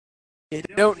You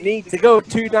don't need to go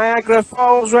to Niagara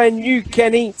Falls when you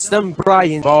can eat some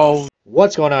Brian balls.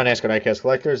 What's going on, NASCAR diecast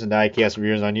collectors and diecast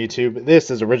reviewers on YouTube? This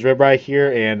is Original Right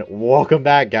here, and welcome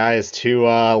back, guys, to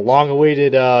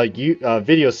long-awaited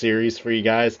video series for you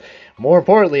guys. More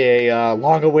importantly, a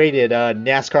long-awaited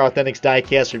NASCAR Authentics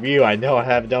diecast review. I know I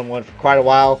haven't done one for quite a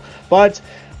while, but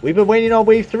we've been waiting on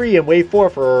Wave 3 and Wave 4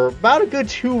 for about a good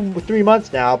 2-3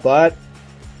 months now, but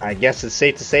I guess it's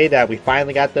safe to say that we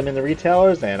finally got them in the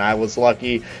retailers, and I was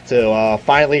lucky to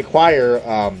finally acquire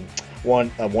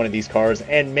one of these cars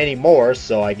and many more.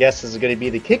 So I guess this is going to be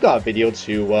the kickoff video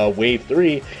to Wave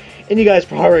 3. And you guys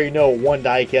probably already know one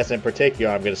diecast in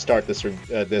particular I'm going to start this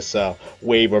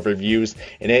wave of reviews,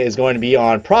 and it is going to be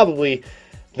on probably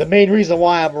the main reason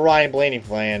why I'm a Ryan Blaney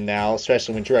fan now,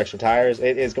 especially when Truex retires.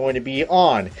 It is going to be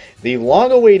on the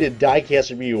long-awaited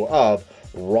diecast review of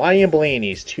Ryan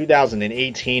Blaney's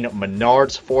 2018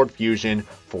 Menards Ford Fusion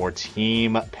for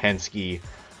Team Penske.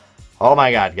 Oh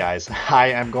my god, guys, I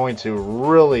am going to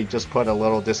really just put a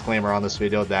little disclaimer on this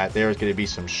video that there's going to be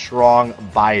some strong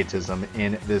biasism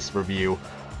in this review.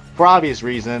 For obvious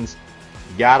reasons,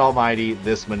 God almighty,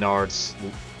 this Menards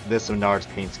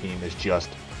paint scheme is just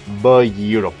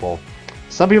beautiful.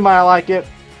 Some people might not like it,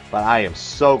 but I am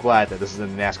so glad that this is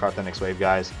in the NASCAR Authentics wave,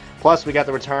 guys. Plus, we got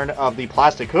the return of the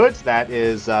plastic hoods that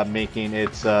is making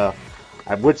its, I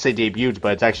would say debut,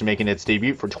 but it's actually making its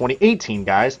debut for 2018,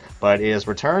 guys. But it is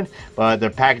returned. But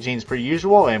the packaging is pretty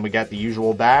usual, and we got the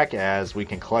usual back as we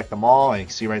can collect them all. And you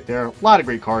can see right there, a lot of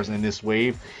great cars in this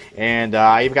wave. And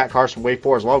I even got cars from Wave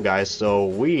 4 as well, guys. So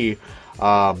we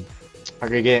are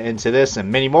going to get into this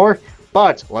and many more.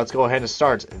 But let's go ahead and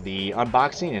start the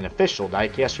unboxing and official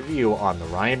diecast review on the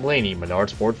Ryan Blaney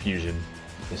Menards Ford Fusion.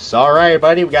 So, alright,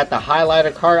 everybody, we got the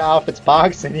highlighter car outfits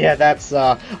box, and yeah, that's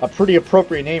a pretty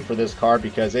appropriate name for this car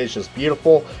because it's just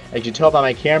beautiful. As you can tell by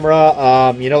my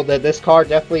camera, you know that this car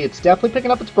it's definitely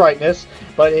picking up its brightness,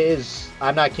 but it is,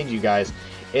 I'm not kidding you guys,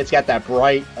 it's got that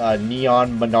bright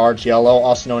neon Menards yellow,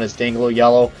 also known as Dangler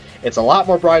yellow. It's a lot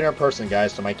more brighter in person,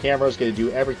 guys, so my camera is going to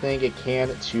do everything it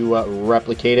can to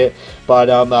replicate it. But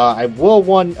I will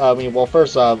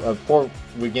first, before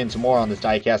we get into more on this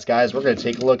diecast, guys, we're going to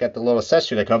take a look at the little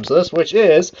accessory that comes with this, which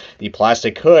is the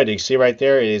plastic hood. You can see right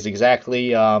there, it is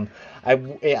exactly,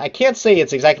 I can't say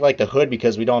it's exactly like the hood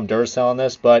because we don't have Duracell on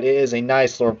this, but it is a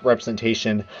nice little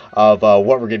representation of what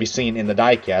we're going to be seeing in the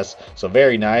diecast. So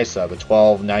very nice, the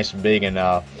 12, nice and big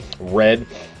and red.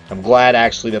 I'm glad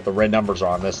actually that the red numbers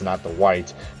are on this and not the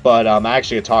white, but I'm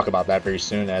actually going to talk about that very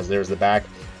soon, as there's the back.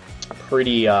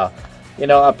 Pretty, a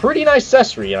pretty nice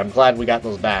accessory, and I'm glad we got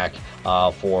those back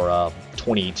for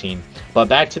 2018. But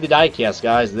back to the diecast,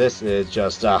 guys. This is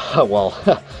just, well,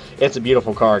 it's a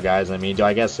beautiful car, guys. I mean, do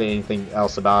I guess say anything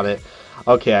else about it?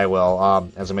 Okay, I will,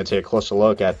 as I'm going to take a closer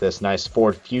look at this nice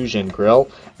Ford Fusion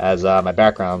grill, as my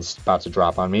background's about to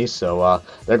drop on me, so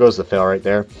there goes the fail right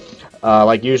there.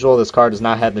 Like usual, this car does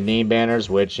not have the name banners,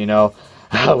 which, you know,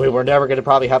 we were never going to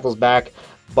probably have those back,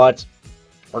 but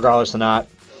regardless or not,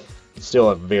 it's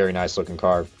still a very nice looking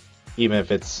car, even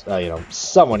if it's,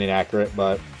 somewhat inaccurate,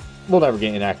 but we'll never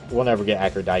get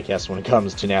accurate diecast when it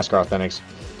comes to NASCAR Authentics.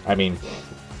 I mean,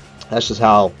 that's just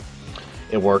how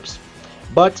it works.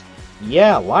 But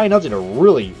yeah, Lionel did a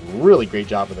really, really great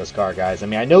job with this car, guys. I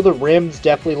mean, I know the rims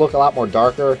definitely look a lot more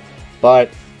darker, but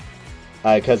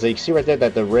because you see right there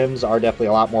that the rims are definitely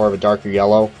a lot more of a darker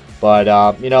yellow, but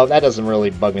that doesn't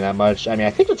really bug me that much. I mean, I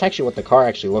think that's actually what the car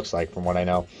actually looks like from what I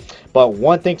know. But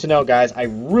one thing to know, guys, I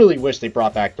really wish they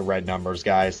brought back the red numbers,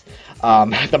 guys.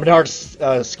 The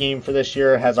Menards scheme for this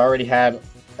year has already had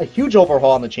a huge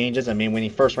overhaul on the changes. I mean, when he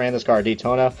first ran this car at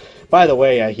Daytona, by the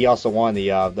way, he also won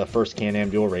the first Can-Am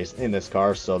dual race in this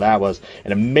car, so that was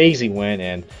an amazing win.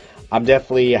 And I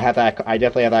definitely have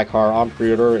that car on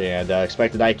pre-order, and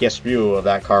expect a diecast review of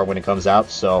that car when it comes out.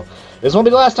 So this won't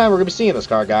be the last time we're going to be seeing this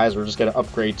car, guys. We're just going to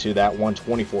upgrade to that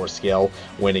 124 scale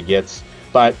when it gets.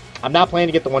 But I'm not planning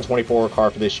to get the 124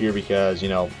 car for this year because,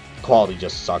 quality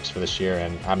just sucks for this year,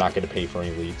 and I'm not going to pay for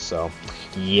any leads. So,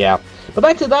 yeah. But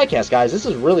back to the diecast, guys. This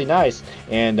is really nice.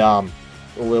 And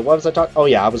what was I talking? Oh,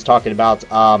 yeah, I was talking about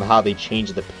how they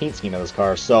changed the paint scheme of this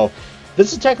car. So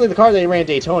this is technically the car they ran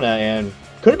Daytona, and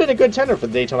could have been a good tender for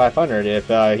the Daytona 500 if,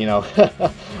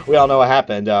 we all know what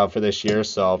happened for this year,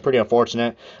 so pretty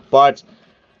unfortunate. But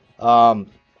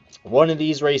one of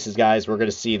these races, guys, we're going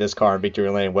to see this car in Victory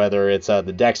Lane, whether it's the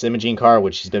Dex Imaging car,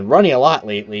 which he's been running a lot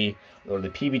lately, or the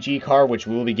PBG car, which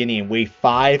we will be getting in Wave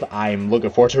 5. I'm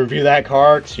looking forward to review that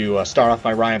car to start off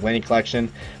my Ryan Blaney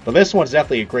collection. But this one's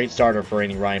definitely a great starter for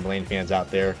any Ryan Blaney fans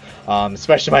out there,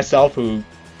 especially myself, who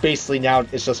basically now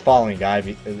it's just following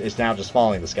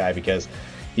this guy because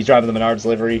He's driving the Menards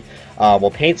livery,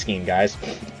 well, paint scheme, guys.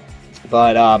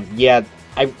 But yeah,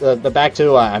 back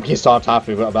to I'm getting so off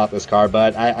topic about this car,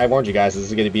 but I warned you guys this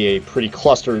is going to be a pretty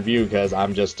cluster review because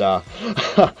I'm just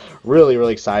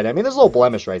really excited. I mean, there's a little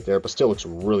blemish right there, but still looks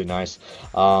really nice.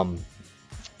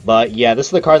 But yeah, this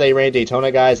is the car they ran at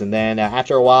Daytona, guys, and then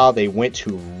after a while they went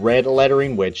to red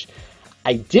lettering, which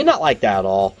I did not like that at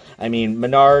all. I mean,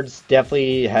 Menards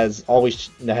definitely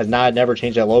never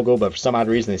changed that logo, but for some odd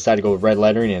reason they decided to go with red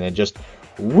lettering, and it just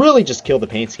really killed the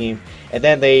paint scheme. And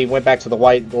then they went back to the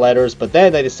white letters, but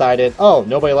then they decided, oh,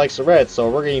 nobody likes the red, so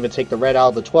we're going to even take the red out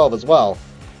of the 12 as well.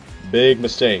 Big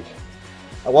mistake.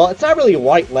 Well, it's not really a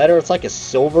white letter, it's like a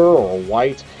silver or a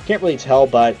white. Can't really tell,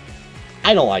 but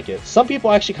I don't like it. Some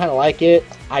people actually kind of like it.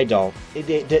 I don't.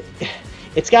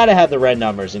 It's got to have the red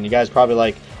numbers, and you guys probably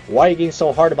like, why are you getting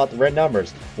so hard about the red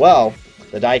numbers? Well,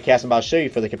 the diecast I'm about to show you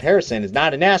for the comparison is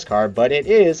not a NASCAR, but it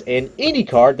is an Indy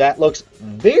car that looks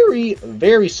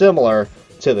very similar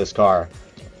to this car.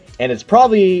 And it's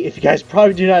probably, if you guys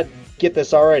probably do not get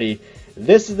this already,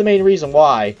 this is the main reason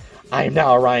why I am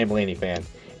now a Ryan Blaney fan.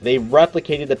 They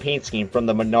replicated the paint scheme from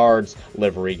the Menards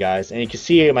livery, guys. And you can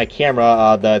see in my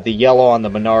camera, the yellow on the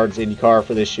Menards Indy car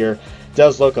for this year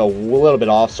does look a little bit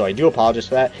off, so I do apologize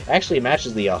for that. Actually, it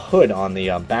matches the hood on the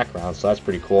background, so that's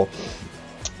pretty cool.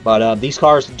 But these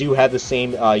cars do have the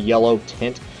same yellow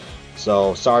tint,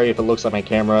 so sorry if it looks like my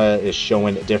camera is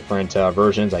showing different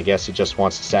versions. I guess it just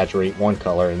wants to saturate one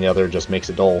color and the other just makes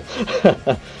it dull.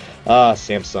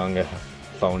 Samsung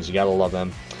phones, you gotta love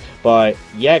them. But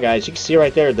yeah, guys, you can see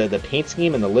right there the paint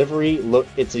scheme and the livery, look,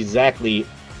 it's exactly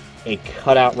a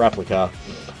cutout replica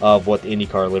of what the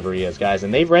IndyCar livery is, guys.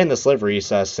 And they've ran this livery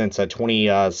since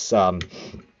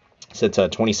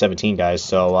 2017, guys,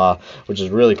 so which is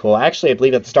really cool. Actually, I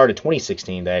believe at the start of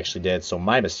 2016 they actually did, so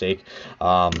my mistake.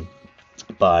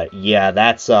 But yeah,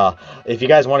 that's if you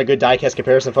guys want a good diecast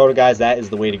comparison photo, guys, that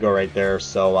is the way to go right there.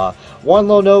 So one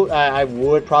little note I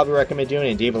would probably recommend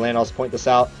doing, and David Land also point this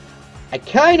out, I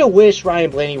kind of wish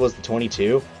Ryan Blaney was the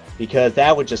 22, because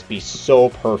that would just be so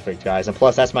perfect, guys. And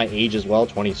plus, that's my age as well,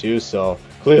 22, so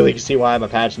clearly you can see why I'm a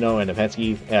Pagano and a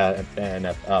Penske and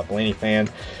a Blaney fan.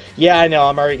 Yeah, I know,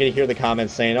 I'm already going to hear the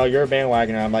comments saying, oh, you're a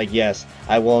bandwagoner. I'm like, yes,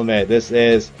 I will admit, this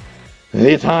is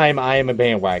the time I am a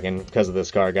bandwagon because of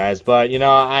this car, guys. But, you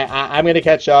know, I'm going to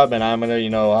catch up, and I'm going to, you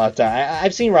know,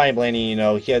 I've seen Ryan Blaney, you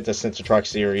know, he had the Since the Truck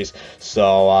series,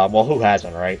 so, well, who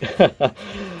hasn't, right?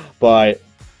 But,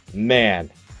 man,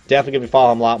 definitely going to be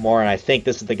following him a lot more, and I think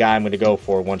this is the guy I'm going to go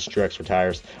for once Truex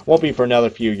retires. Won't be for another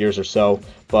few years or so,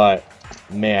 but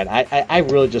man, I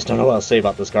really just don't know what else to say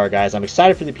about this car, guys. I'm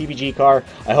excited for the PPG car.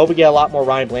 I hope we get a lot more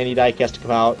Ryan Blaney diecast to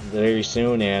come out very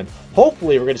soon, and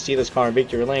hopefully we're going to see this car in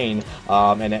victory lane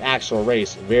in an actual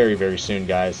race very soon,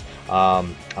 guys.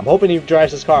 I'm hoping he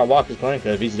drives this car at Walker's Glen,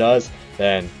 because if he does,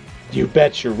 then you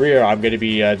bet your rear I'm going to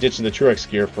be ditching the Truex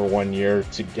gear for 1 year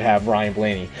to have Ryan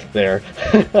Blaney there.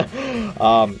 Because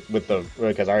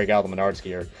I already got the Menards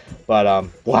gear. But,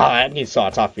 wow, I need to saw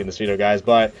a topic in this video, guys.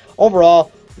 But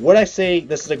overall, would I say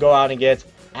this is a go out and get?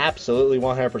 Absolutely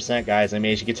 100%, guys. I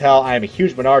mean, as you can tell, I am a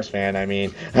huge Menards fan. I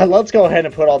mean, let's go ahead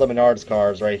and put all the Menards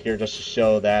cars right here just to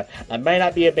show that I might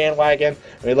not be a bandwagon.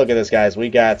 I mean, look at this, guys. We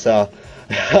got,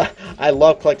 I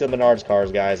love collecting Menards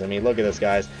cars, guys. I mean, look at this,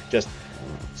 guys.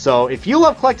 So if you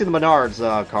love collecting the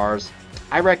Menards cars,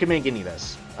 I recommend getting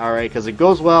this. Alright, because it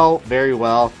goes well, very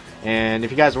well. And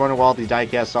if you guys are wondering what all these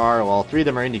diecasts are, well, 3 of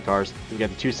them are Indy cars. We got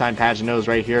the 2 signed Paganos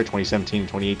right here, 2017 and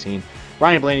 2018.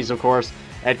 Ryan Blaney's, of course.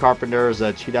 Ed Carpenter's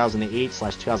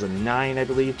 2008/2009, I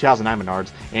believe. 2009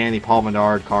 Menards. And the Paul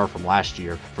Menard car from last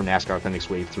year from NASCAR Authentics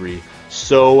Wave 3.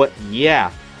 So, yeah.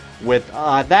 With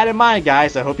that in mind,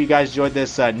 guys, I hope you guys enjoyed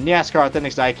this NASCAR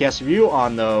Authentics diecast review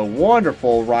on the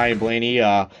wonderful Ryan Blaney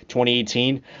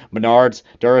 2018 Menards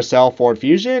Duracell Ford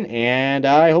Fusion, and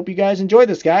I hope you guys enjoyed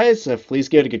this, guys. Please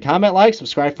give it a good comment, like,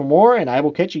 subscribe for more, and I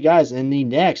will catch you guys in the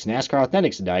next NASCAR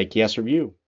Authentics diecast review.